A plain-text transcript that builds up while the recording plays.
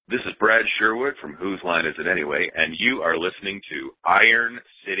This is Brad Sherwood from Whose Line Is It Anyway, and you are listening to Iron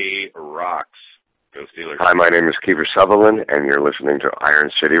City Rocks. Go Steelers. Hi, my name is Kiefer Sutherland, and you're listening to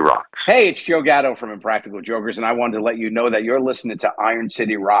Iron City Rocks. Hey, it's Joe Gatto from Impractical Jokers, and I wanted to let you know that you're listening to Iron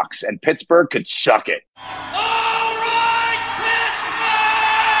City Rocks, and Pittsburgh could suck it. All right, Pittsburgh!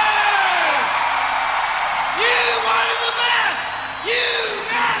 You wanted the best! You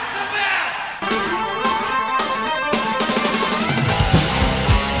got the best!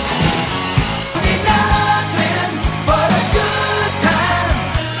 Nothing but a good time.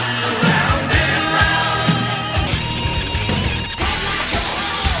 Round and round.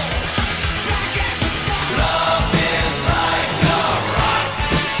 Love is like a rock.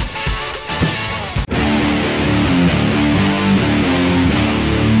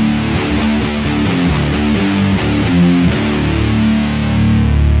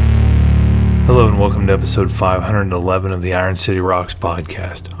 Hello and welcome to episode 511 of the Iron City Rocks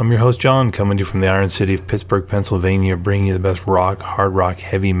podcast. I'm your host John, coming to you from the Iron City of Pittsburgh, Pennsylvania, bringing you the best rock, hard rock,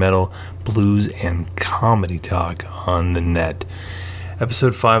 heavy metal, blues, and comedy talk on the net.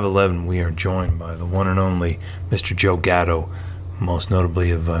 Episode 511, we are joined by the one and only Mr. Joe Gatto, most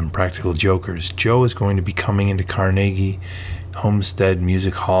notably of Impractical Jokers. Joe is going to be coming into Carnegie Homestead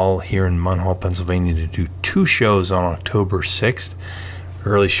Music Hall here in Munhall, Pennsylvania to do two shows on October 6th.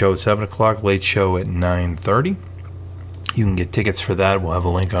 Early show at 7 o'clock, late show at 9:30. You can get tickets for that. We'll have a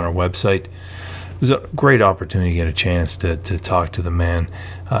link on our website. It was a great opportunity to get a chance to talk to the man.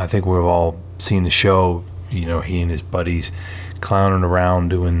 I think we've all seen the show. You know, he and his buddies clowning around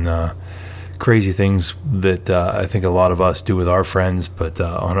doing crazy things that I think a lot of us do with our friends, but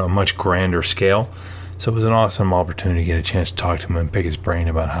on a much grander scale. So it was an awesome opportunity to get a chance to talk to him and pick his brain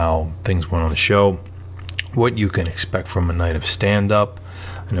about how things went on the show, what you can expect from a night of stand-up.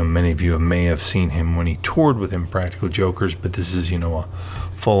 I know many of you may have seen him when he toured with Impractical Jokers, but this is, a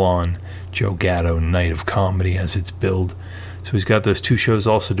full-on Joe Gatto night of comedy as it's billed. So he's got those two shows,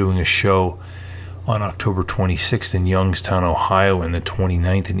 also doing a show on October 26th in Youngstown, Ohio, and the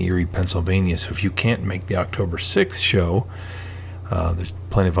 29th in Erie, Pennsylvania. So if you can't make the October 6th show, there's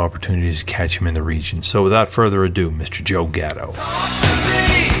plenty of opportunities to catch him in the region. So without further ado, Mr. Joe Gatto. Talk to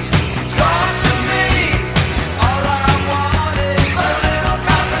me, talk to me. All I want is a little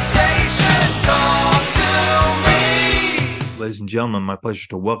conversation. Talk to me. Ladies and gentlemen, my pleasure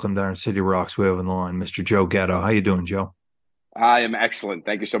to welcome to Iron City Rocks. We have on the line Mr. Joe Gatto. How you doing, Joe? I am excellent.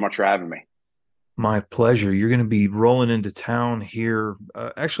 Thank you so much for having me. My pleasure. You're going to be rolling into town here,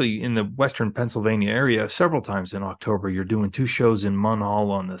 actually in the western Pennsylvania area, several times in October. You're doing two shows in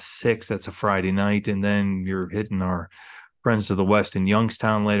Munhall on the 6th. That's a Friday night. And then you're hitting our friends to the west in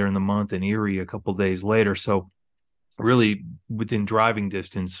Youngstown later in the month and Erie a couple days later. So really within driving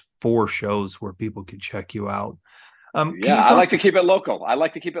distance, 4 shows where people could check you out. I like to keep it local.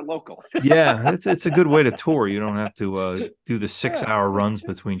 Yeah, it's a good way to tour. You don't have to do the 6-hour runs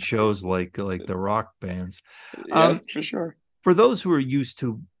between shows like the rock bands. For sure. For those who are used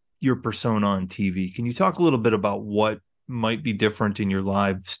to your persona on TV, can you talk a little bit about what might be different in your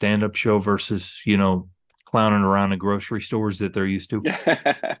live stand-up show versus, clowning around in grocery stores that they're used to?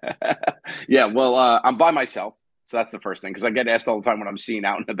 Yeah, well, I'm by myself. So that's the first thing, because I get asked all the time when I'm seen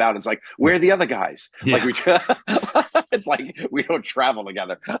out and about. It's like, where are the other guys? Yeah. It's like we don't travel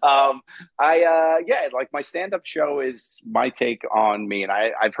together. Like my stand-up show is my take on me, and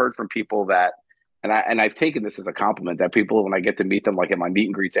I've heard from people that, and I've taken this as a compliment, that people, when I get to meet them, like at my meet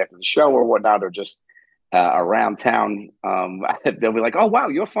and greets after the show or whatnot, or just around town, they'll be like, "Oh wow,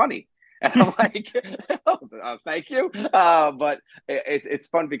 you're funny." And I'm like, thank you. But it's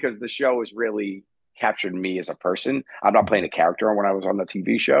fun because the show is really captured me as a person. I'm not playing a character when I was on the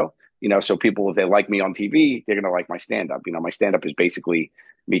TV show, so people, if they like me on TV, they're going to like my stand-up. My stand-up is basically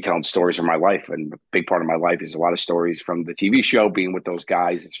me telling stories of my life. And a big part of my life is a lot of stories from the TV show, being with those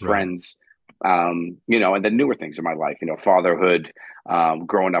guys as friends, and then newer things in my life, fatherhood,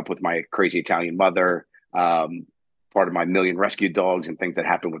 growing up with my crazy Italian mother, part of my million rescue dogs and things that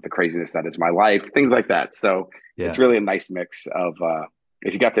happen with the craziness that is my life, things like that. So It's really a nice mix of,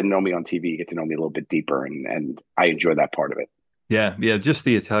 if you got to know me on TV, you get to know me a little bit deeper, and I enjoy that part of it. Yeah. Just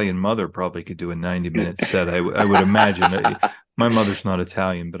the Italian mother probably could do a 90-minute set. I would imagine. My mother's not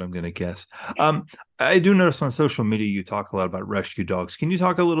Italian, but I'm going to guess. I do notice on social media you talk a lot about rescue dogs. Can you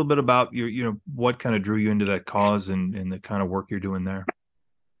talk a little bit about what kind of drew you into that cause and the kind of work you're doing there?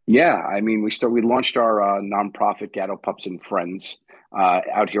 Yeah, I mean, we launched our nonprofit Gatto Pups and Friends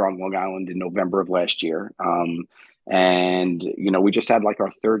out here on Long Island in November of last year. And, we just had like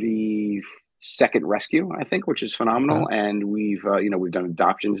our 32nd second rescue, I think, which is phenomenal. And we've done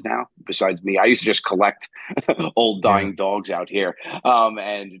adoptions now. Besides me, I used to just collect old dying dogs out here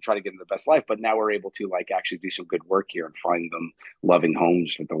and try to give them the best life. But now we're able to like actually do some good work here and find them loving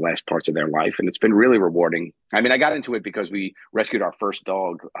homes for the last parts of their life, and it's been really rewarding. I mean, I got into it because we rescued our first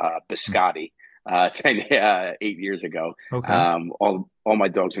dog, Biscotti. 8 years ago. Okay. All my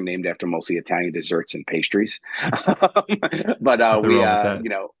dogs are named after mostly Italian desserts and pastries. But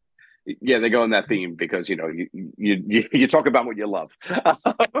they go in that theme because you talk about what you love.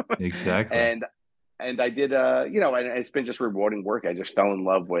 Exactly. And I did and it's been just rewarding work. I just fell in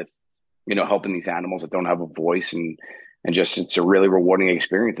love with helping these animals that don't have a voice, and just it's a really rewarding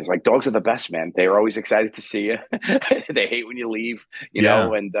experience. It's like dogs are the best, man. They're always excited to see you. They hate when you leave,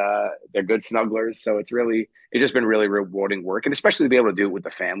 and they're good snugglers. So it's just been really rewarding work, and especially to be able to do it with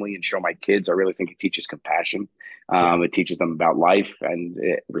the family and show my kids. I really think it teaches compassion. It teaches them about life and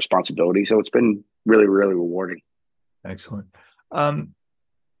responsibility. So it's been really, really rewarding. Excellent.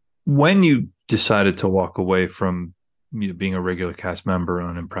 When you decided to walk away from being a regular cast member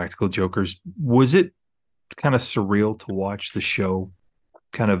on Impractical Jokers, was it kind of surreal to watch the show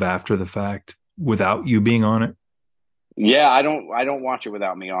kind of after the fact without you being on it? Yeah, I don't watch it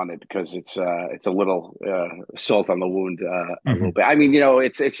without me on it because it's a little salt on the wound a little bit. I mean,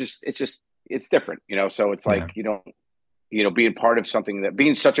 it's different, so it's like being part of something, that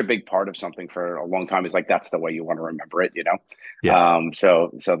being such a big part of something for a long time is like that's the way you want to remember it,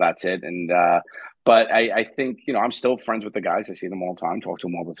 so that's it. And but I think, I'm still friends with the guys. I see them all the time, talk to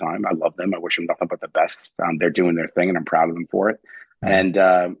them all the time. I love them. I wish them nothing but the best. They're doing their thing and I'm proud of them for it. And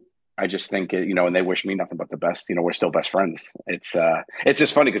I just think, and they wish me nothing but the best. We're still best friends. It's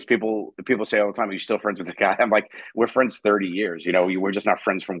just funny because people say all the time, are you still friends with the guy? I'm like, we're friends 30 years. We're just not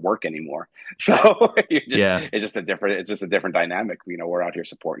friends from work anymore. So it's just a different dynamic. We're out here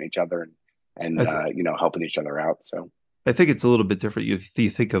supporting each other and helping each other out. So I think it's a little bit different. You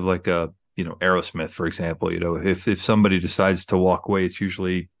think of like Aerosmith, for example, if somebody decides to walk away, it's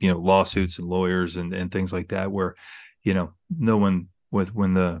usually, lawsuits and lawyers and things like that, where, no one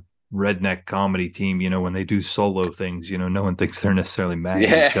when the redneck comedy team, when they do solo things, no one thinks they're necessarily mad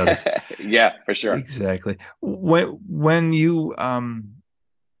at each other. Yeah, for sure. Exactly. When you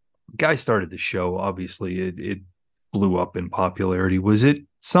guys started the show, obviously it blew up in popularity. Was it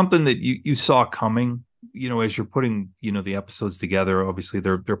something that you saw coming? As you're putting, the episodes together, obviously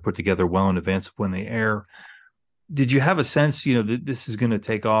they're put together well in advance of when they air. Did you have a sense, that this is going to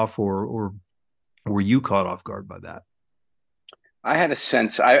take off, or were you caught off guard by that? I had a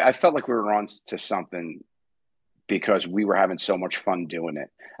sense. I felt like we were on to something because we were having so much fun doing it.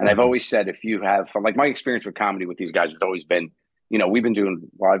 And I've always said, if you have fun, like my experience with comedy with these guys has always been, we've been doing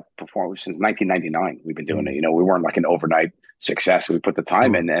live performance since 1999. We've been doing it. We weren't like an overnight success. We put the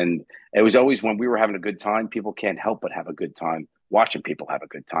time in, and it was always when we were having a good time. People can't help but have a good time watching people have a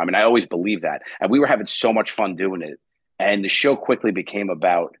good time, and I always believe that. And we were having so much fun doing it, and the show quickly became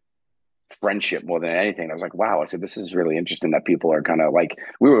about friendship more than anything. I was like, wow. I said, this is really interesting that people are kind of like,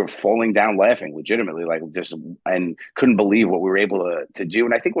 we were falling down laughing legitimately, like just, and couldn't believe what we were able to do.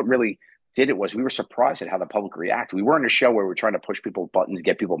 And I think what really did it was we were surprised at how the public reacted. We weren't a show where we were trying to push people buttons,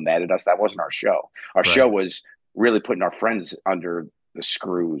 get people mad at us. That wasn't our show. Our show was really putting our friends under the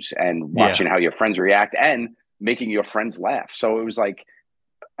screws and watching how your friends react and making your friends laugh. So it was like,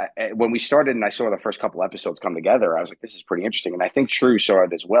 when we started and I saw the first couple episodes come together, I was like, this is pretty interesting. And I think True saw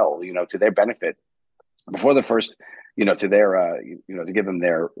it as well, to their benefit. Before the first, to their, to give them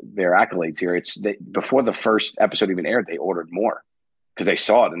their accolades here, before the first episode even aired, they ordered more because they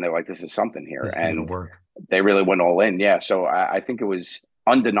saw it and they're like, this is something here. And they really went all in. Yeah. So I think it was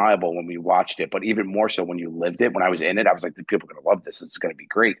undeniable when we watched it, but even more so when you lived it. When I was in it, I was like, the people are going to love this. This is going to be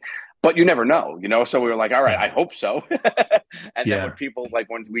great. But you never know, So we were like, all right, I hope so. And then when people, like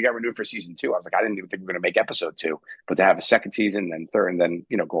when we got renewed for season 2, I was like, I didn't even think we were going to make episode 2, but to have a second season and third, and then,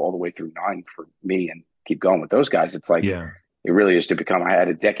 go all the way through 9 for me and keep going with those guys. It's like, it really is to become, I had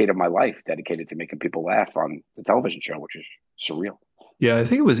a decade of my life dedicated to making people laugh on the television show, which is surreal. Yeah, I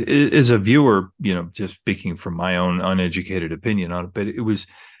think it was, as a viewer, just speaking from my own uneducated opinion on it, but it was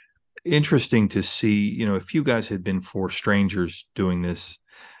interesting to see, if you guys had been 4 strangers doing this,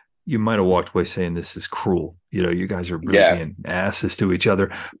 you might have walked away saying this is cruel. You guys are really being asses to each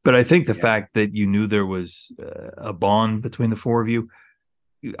other. But I think the fact that you knew there was a bond between the 4 of you,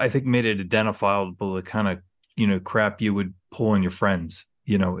 I think made it identifiable, the kind of, crap you would pull on your friends.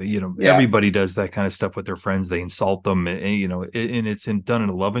 Everybody does that kind of stuff with their friends. They insult them, and it's done in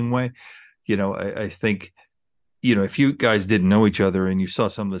a loving way. I think if you guys didn't know each other and you saw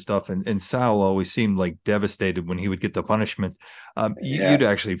some of the stuff, and Sal always seemed like devastated when he would get the punishment, Yeah. you'd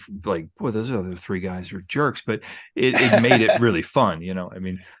actually like, boy, those other three guys are jerks, but it made it really fun. I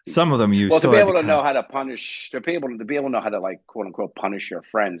mean, some of them you Well, to still be had to able to kind know of, how to punish, to be able to know how to like quote unquote punish your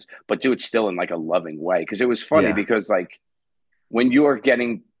friends, but do it still in like a loving way. Because it was funny yeah, because like when you are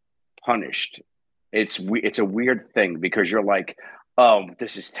getting punished, it's a weird thing because you're like, oh,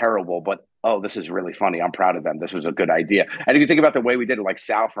 this is terrible, but oh, this is really funny. I'm proud of them. This was a good idea. And if you think about the way we did it, like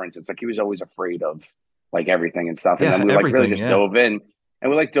Sal, for instance, like he was always afraid of like everything and stuff, and then yeah, we like really everything, just yeah, dove in. And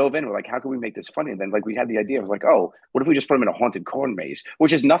we like dove in. We're like, how can we make this funny? And then like we had the idea. It was like, oh, what if we just put him in a haunted corn maze,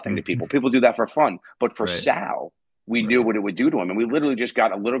 which is nothing to Mhm. people. People do that for fun. But for Right, Sal, we knew right, what it would do to him. And we literally just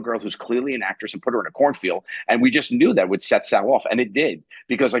got a little girl who's clearly an actress and put her in a cornfield. And we just knew that would set Sal off. And it did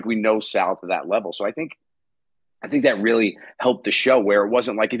because like we know Sal to that level. So I think that really helped the show where it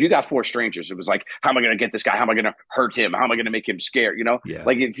wasn't like if you got four strangers, it was like, how am I going to get this guy? How am I going to hurt him? How am I going to make him scared? yeah,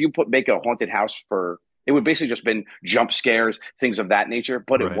 Like if you make a haunted house for, it would basically just been jump scares, things of that nature,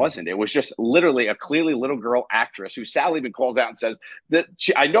 but it right. wasn't. It was just literally a clearly little girl actress who Sally even calls out and says that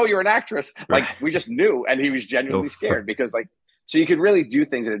I know you're an actress. Like Right. we just knew, and he was Go genuinely for it. scared because like, so you could really do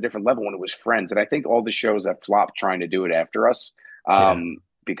things at a different level when it was friends. And I think all the shows that flopped trying to do it after us, Yeah.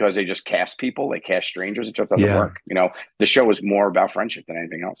 because they just cast people, they cast strangers. It just doesn't Yeah. work. The show is more about friendship than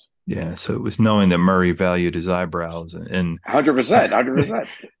anything else. Yeah. So it was knowing that Murray valued his eyebrows and 100%, 100%.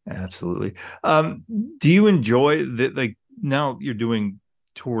 absolutely. Um, do you enjoy that? Like now you're doing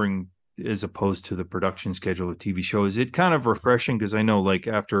touring as opposed to the production schedule of TV show. Is it kind of refreshing? Because I know like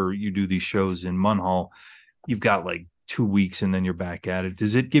after you do these shows in Munhall, you've got like 2 weeks and then you're back at it.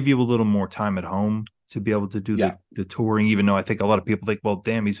 Does it give you a little more time at home to be able to do Yeah, the touring? Even though I think a lot of people think, well,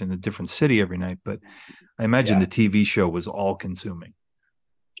 damn, he's in a different city every night. But I imagine yeah. the TV show was all consuming.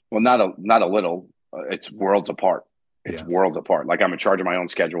 Well, not a little. It's worlds apart. It's Yeah. worlds apart. Like I'm in charge of my own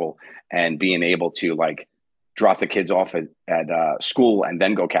schedule and being able to like drop the kids off at school and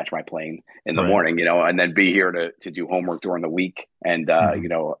then go catch my plane in the Right. morning, and then be here to do homework during the week and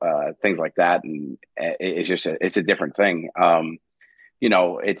Mhm. things like that. And it's just it's a different thing.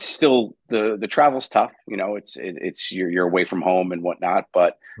 It's still the travel's tough. It's you're away from home and whatnot,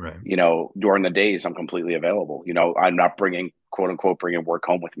 but Right. during the days I'm completely available. I'm not bringing quote unquote bringing work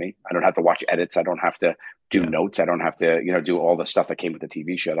home with me. I don't have to watch edits. I don't have to do Yeah. notes. I don't have to do all the stuff that came with the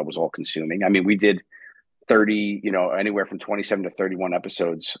TV show. That was all consuming. I mean, we did 30, anywhere from 27 to 31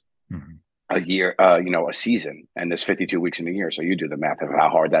 episodes Mhm. a year, a season, and there's 52 weeks in a year. So you do the math of how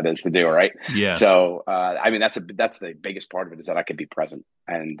hard that is to do, right? Yeah. So, I mean, that's the biggest part of it is that I could be present.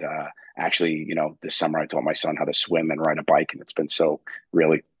 And actually, this summer I taught my son how to swim and ride a bike, and it's been so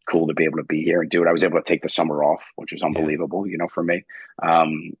really cool to be able to be here and do it. I was able to take the summer off, which was Yeah. unbelievable, for me.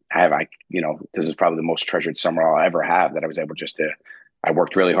 This is probably the most treasured summer I'll ever have that I was able just to I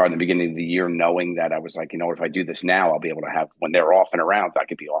worked really hard in the beginning of the year, knowing that I was like, if I do this now, I'll be able to have when they're off and around, I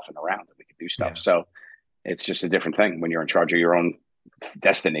could be off and around and we could do stuff. Yeah. So it's just a different thing when you're in charge of your own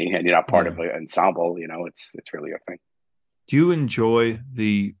destiny and you're not part Yeah. of an ensemble. It's really a thing. Do you enjoy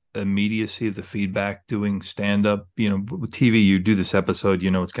the immediacy of the feedback doing stand up? With TV, you do this episode,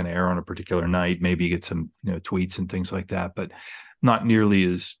 it's going to air on a particular night. Maybe you get some, tweets and things like that, but not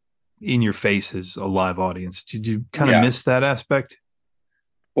nearly as in your face as a live audience. Did you kind of Yeah. miss that aspect?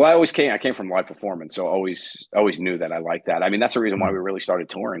 Well, I came from live performance, so always knew that I liked that. I mean, that's the reason why we really started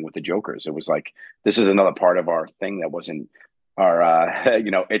touring with the Jokers. It was like this is another part of our thing that wasn't our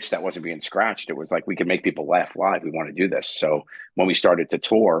itch that wasn't being scratched. It was like we could make people laugh live. We want to do this. So when we started to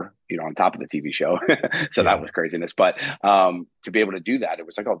tour, on top of the TV show, so that Yeah. was craziness. But to be able to do that, it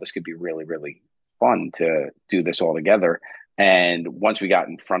was like, oh, this could be really, really fun to do this all together. And once we got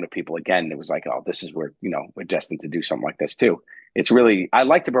in front of people again, it was like, oh, this is where we're destined to do something like this too. It's really I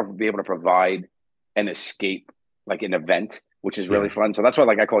like to be able to provide an escape, like an event, which is really Yeah. fun. So that's why,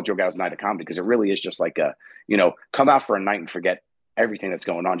 like, I call it Joe Gatto's Night of Comedy because it really is just like come out for a night and forget everything that's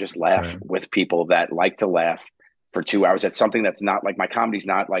going on. Just laugh Right. with people that like to laugh for 2 hours. That's something that's not like my comedy's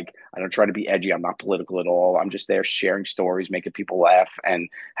not like I don't try to be edgy. I'm not political at all. I'm just there sharing stories, making people laugh and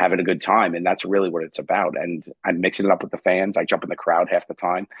having a good time. And that's really what it's about. And I'm mixing it up with the fans. I jump in the crowd half the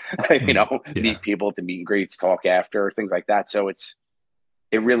time, Yeah. meet people at the meet and greets, talk after, things like that. So it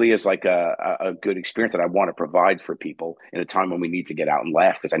really is like a good experience that I want to provide for people in a time when we need to get out and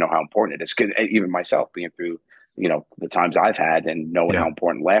laugh because I know how important it is. 'Cause even myself being through, the times I've had and knowing Yeah. how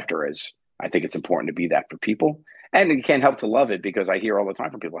important laughter is, I think it's important to be that for people. And you can't help to love it because I hear all the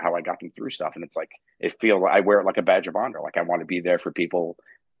time from people how I got them through stuff. And it's like, I wear it like a badge of honor. Like I want to be there for people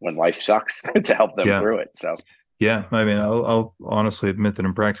when life sucks to help them Yeah. through it. So Yeah. I mean, I'll honestly admit that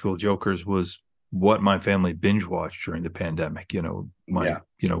Impractical Jokers was what my family binge watched during the pandemic. One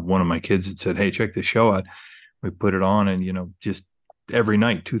of my kids had said, "Hey, check this show out." We put it on, and just every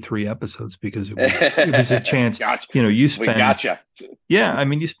night 2-3 episodes, because it was a chance. Gotcha. You spend We gotcha. Yeah, I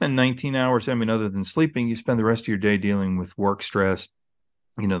mean, you spend 19 hours. I mean, other than sleeping, you spend the rest of your day dealing with work stress,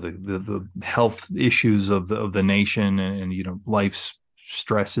 the health issues of the nation, and life's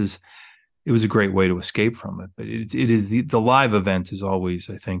stresses. It was a great way to escape from it. But it is the live event is always,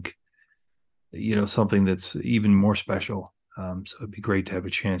 I think, something that's even more special. So it'd be great to have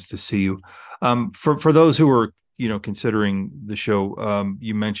a chance to see you. For those who are considering the show,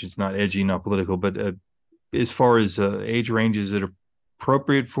 you mentioned it's not edgy, not political, but as far as age range, is it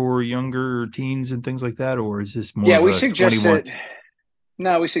appropriate for younger teens and things like that, or is this more? Yeah, of we a suggested. 21?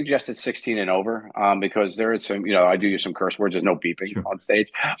 No, we suggested 16 and over, because there is some, I do use some curse words. There's no beeping Sure. on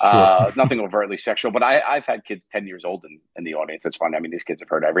stage. Sure. Nothing overtly sexual, but I've had kids 10 years old in the audience. It's fun. I mean, these kids have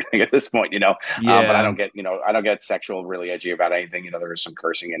heard everything at this point, Yeah. but I don't get sexual, really edgy about anything. There is some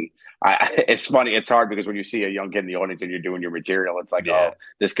cursing, and it's funny. It's hard because when you see a young kid in the audience and you're doing your material, it's like, Yeah. oh,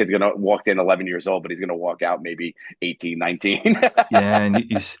 this kid's going to walk in 11 years old, but he's going to walk out maybe 18, 19. Yeah, and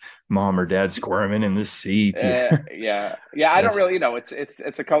you mom or dad squirming in this seat. Yeah. I don't really,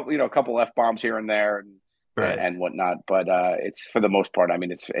 it's a couple, couple F-bombs here and there Right. and whatnot, but it's, for the most part, I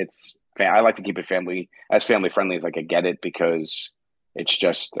mean, I like to keep it family friendly as I could get it, because it's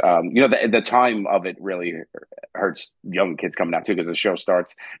just, the time of it really hurts young kids coming out too, because the show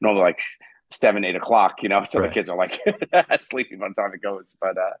starts normally like 7-8 o'clock, so Right. the kids are like sleeping by the time it goes.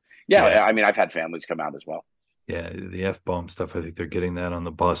 But Yeah. I mean, I've had families come out as well. Yeah, the F-bomb stuff, I think they're getting that on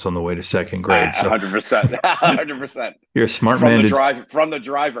the bus on the way to second grade. So 100%. 100%. you're a smart From man. From the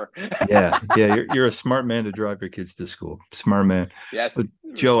driver. Yeah, you're a smart man to drive your kids to school. Smart man. Yes. But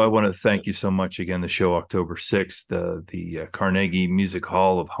Joe, I want to thank you so much again. The show October 6th, the Carnegie Music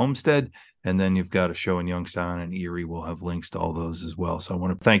Hall of Homestead, and then you've got a show in Youngstown and Erie. We'll have links to all those as well. So I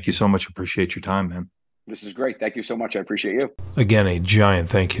want to thank you so much. Appreciate your time, man. This is great. Thank you so much. I appreciate you. Again, a giant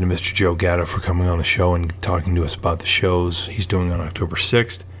thank you to Mr. Joe Gatto for coming on the show and talking to us about the shows he's doing on October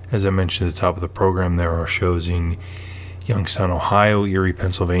 6th. As I mentioned at the top of the program, there are shows in Youngstown, Ohio, Erie,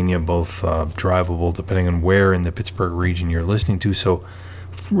 Pennsylvania, both drivable depending on where in the Pittsburgh region you're listening to. So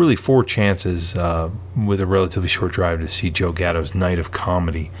really 4 chances with a relatively short drive to see Joe Gatto's Night of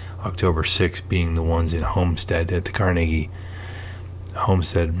Comedy, October 6th being the ones in Homestead at the Carnegie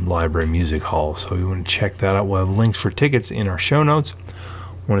Homestead Library Music Hall. So you want to check that out. We'll have links for tickets in our show notes.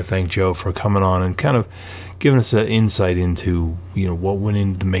 I want to thank Joe for coming on and kind of giving us an insight into what went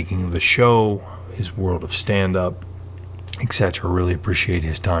into the making of the show, his world of stand-up, etc. Really appreciate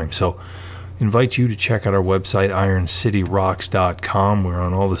his time. So invite you to check out our website, IronCityRocks.com. We're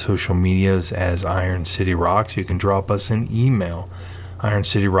on all the social medias as Iron City Rocks. You can drop us an email,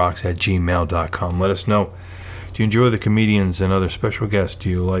 IronCityRocks@gmail.com. Let us know. Do you enjoy the comedians and other special guests? Do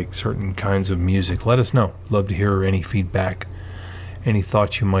you like certain kinds of music? Let us know. Love to hear any feedback, any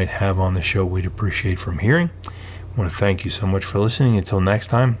thoughts you might have on the show. We'd appreciate from hearing. I want to thank you so much for listening. Until next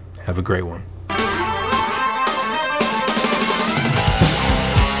time, have a great one.